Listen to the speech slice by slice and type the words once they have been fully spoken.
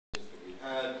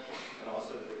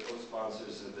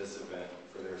sponsors of this event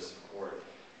for their support.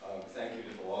 Thank you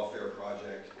to the Lawfare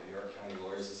Project, the New York County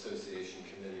Lawyers Association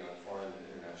Committee on Foreign and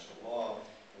International Law,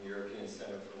 and the European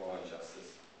Center for Law and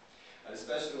Justice. I'd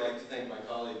especially like to thank my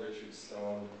colleague Richard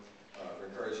Stone for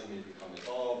encouraging me to become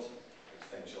involved. I'd like to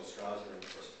thank Jill Schizer and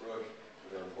Chris Brooke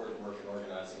for their important work in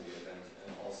organizing the event,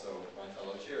 and also my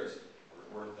fellow chairs,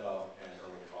 Robert Werthau and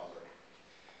Erwin Kotler.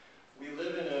 We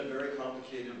live in a very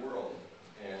complicated world,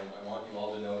 and I want you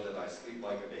all to know that I sleep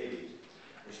like a baby,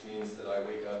 which means that I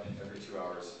wake up every 2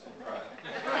 hours and cry.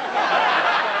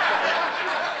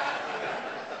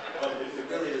 But it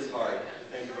really is hard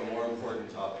to think of a more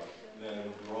important topic than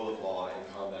the role of law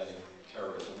in combating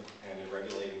terrorism and in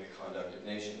regulating the conduct of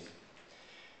nations.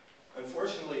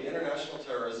 Unfortunately, international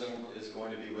terrorism is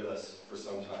going to be with us for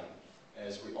some time.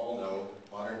 As we all know,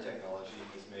 modern technology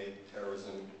has made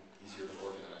terrorism easier to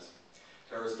organize.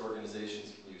 Terrorist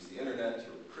organizations can use the internet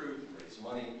to recruit, raise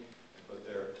money, and put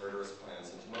their murderous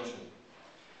plans into motion.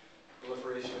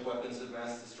 Proliferation of weapons of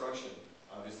mass destruction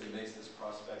obviously makes this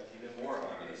prospect even more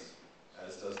ominous,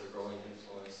 as does the growing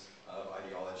influence of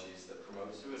ideologies that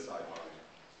promote suicide bombing,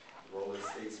 the role of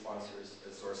state sponsors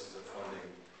as sources of funding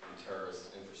in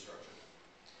terrorist infrastructure.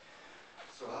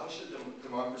 So how should the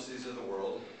democracies of the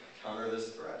world counter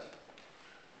this threat?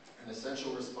 An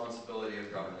essential responsibility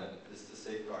of government is to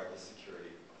safeguard the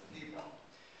security of the people.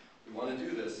 We want to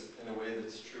do this in a way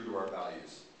that's true to our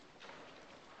values.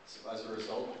 So as a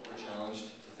result, we're challenged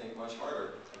to think much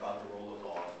harder about the role of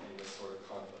law in this sort of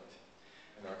conflict.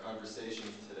 And our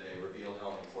conversations today reveal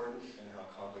how important and how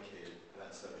complicated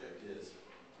that subject is.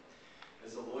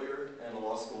 As a lawyer and a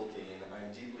law school dean, I'm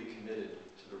deeply committed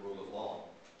to the rule of law.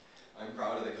 I'm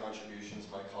proud of the contributions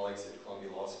my colleagues at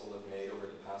Columbia Law School have made over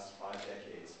the past 5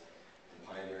 decades in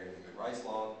pioneering human rights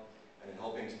law and in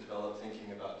helping to develop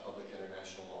thinking about public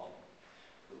international law.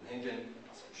 Lou Hinken,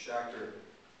 Oscar Schachter,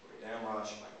 Roy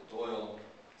Damrosch, Michael Doyle,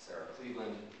 Sarah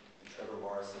Cleveland, and Trevor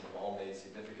Morrison have all made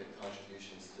significant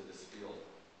contributions to this field.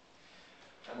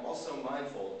 I'm also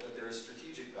mindful that there is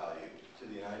strategic value to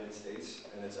the United States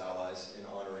and its allies in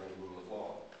honoring the rule of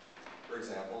law. For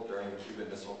example, during the Cuban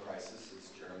Missile Crisis, as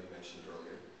Jeremy mentioned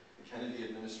earlier, the Kennedy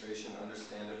administration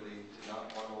understandably did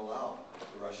not want to allow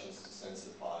the Russians to send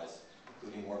supplies,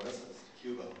 including more missiles, to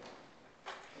Cuba.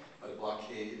 But a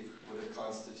blockade would have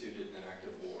constituted an act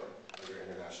of war under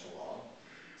international law.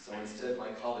 So instead,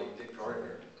 my colleague Dick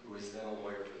Gardner, who was then a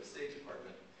lawyer for the State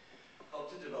Department,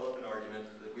 helped to develop an argument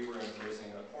that we were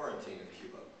imposing a quarantine of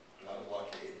Cuba, not a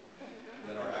blockade, and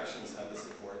that our actions had the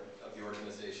support of the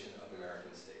Organization of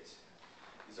American States.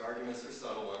 These arguments are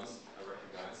subtle ones, I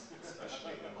recognize,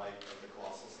 especially in light of the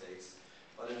colossal stakes,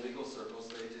 but in legal circles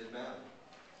they did matter.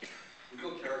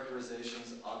 Legal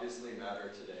characterizations obviously matter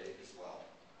today as well.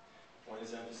 The point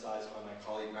is emphasized by my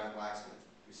colleague Matt Waxman,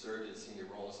 who served in senior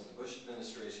roles in the Bush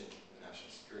administration, the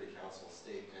National Security Council,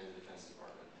 State, and the Defense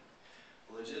Department.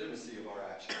 The legitimacy of our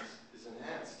actions is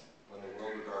enhanced when the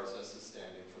world regards us as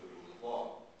standing for the rule of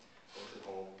law, both at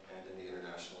home and in the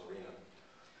international arena.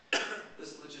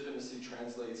 This legitimacy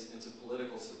translates into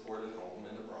political support at home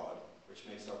and abroad, which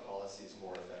makes our policies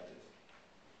more effective.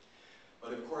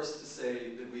 But of course, to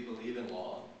say that we believe in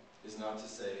law is not to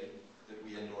say that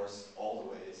we endorse all the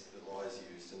ways that law is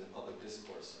used in the public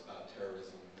discourse about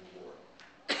terrorism and war.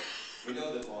 We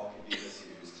know that law can be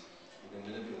misused,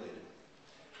 even manipulated.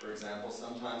 For example,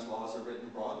 sometimes laws are written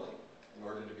broadly in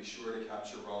order to be sure to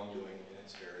capture wrongdoing in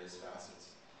its various facets.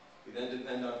 We then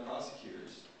depend on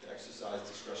prosecutors to exercise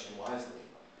discretion wisely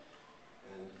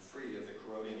and free of the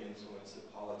corroding influence of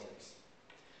politics.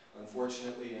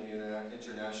 Unfortunately, in the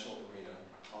international arena,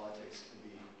 politics can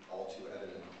be all too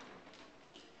evident.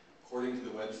 According to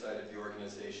the website of the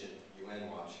organization UN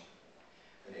Watch,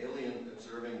 an alien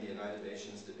observing the United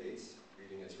Nations debates,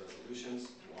 reading its resolutions,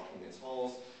 and walking its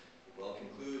halls, would well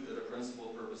conclude that a principal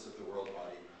purpose of the world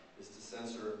body is to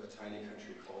censor a tiny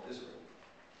country called Israel.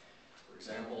 For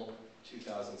example,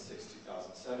 2006-2007,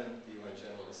 the UN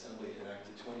General Assembly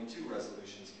enacted 22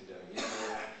 resolutions condemning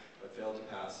Israel, but failed to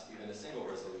pass even a single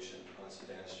resolution on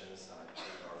Sudan's genocide in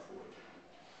Darfur.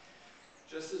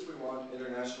 Just as we want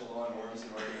international law norms and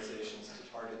organizations to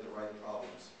target the right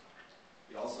problems,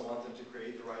 we also want them to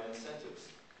create the right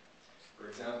incentives. For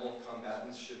example,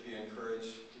 combatants should be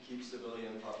encouraged to keep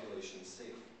civilian populations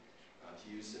safe, not to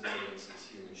use civilians as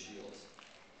human shields.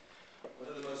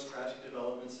 One of the most tragic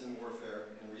developments in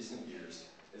warfare in recent years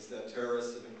is that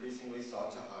terrorists have increasingly sought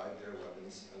to hide their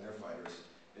weapons and their fighters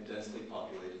in densely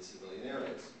populated civilian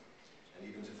areas, and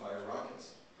even to fire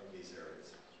rockets from these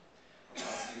areas.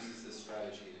 Hamas uses this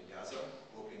strategy in Gaza,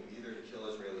 hoping either to kill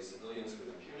Israeli civilians with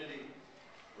impunity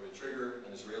or to trigger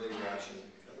an Israeli reaction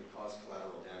that would cause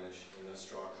collateral damage and thus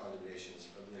draw condemnation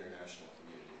international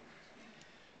community.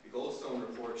 The Goldstone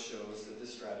report shows that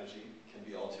this strategy can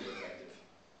be all too effective.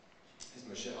 As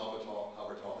Michel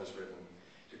Habertal has written,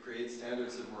 to create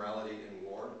standards of morality in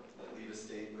war that leave a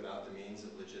state without the means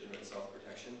of legitimate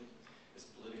self-protection is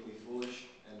politically foolish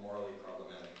and morally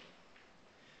problematic.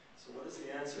 So what is the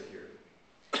answer here?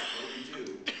 What do we do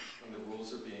when the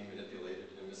rules are being manipulated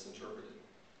and misinterpreted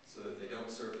so that they don't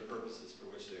serve the purposes for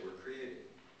which they were created?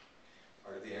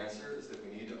 Part of the answer is that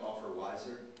we need to offer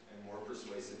wiser and more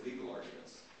persuasive legal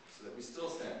arguments so that we still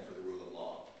stand for the rule of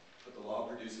law, but the law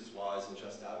produces wise and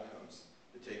just outcomes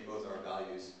that take both our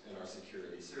values and our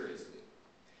security seriously.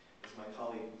 As my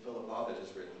colleague Philip Bobbitt has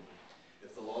written,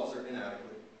 if the laws are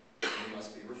inadequate, they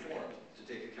must be reformed to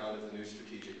take account of the new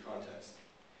strategic context.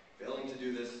 Failing to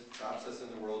do this traps us in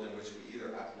the world in which we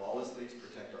either act lawlessly to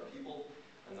protect our people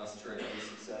and thus turn any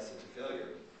success into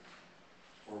failure,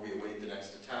 or we await the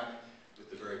next attack with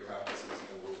the very practices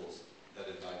and rules that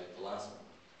invited the last one.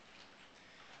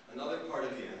 Another part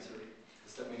of the answer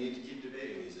is that we need to keep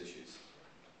debating these issues,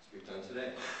 as we've done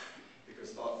today, because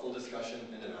thoughtful discussion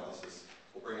and analysis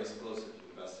will bring us closer to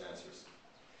the best answers.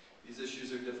 These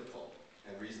issues are difficult,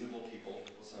 and reasonable people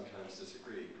will sometimes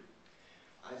disagree.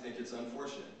 I think it's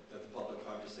unfortunate that the public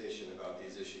conversation about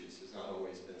these issues has not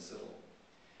always been civil.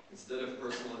 Instead of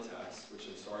personal attacks, which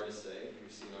I'm sorry to say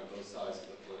we've seen on both sides of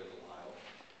the political aisle,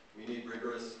 we need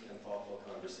rigorous and thoughtful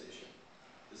conversation.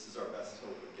 This is our best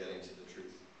hope of getting to the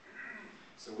truth.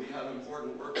 So we have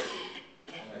important work to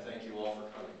do, and I thank you all for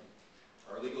coming.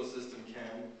 Our legal system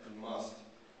can and must,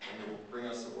 and it will bring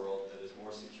us a world that is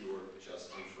more secure,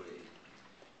 just, and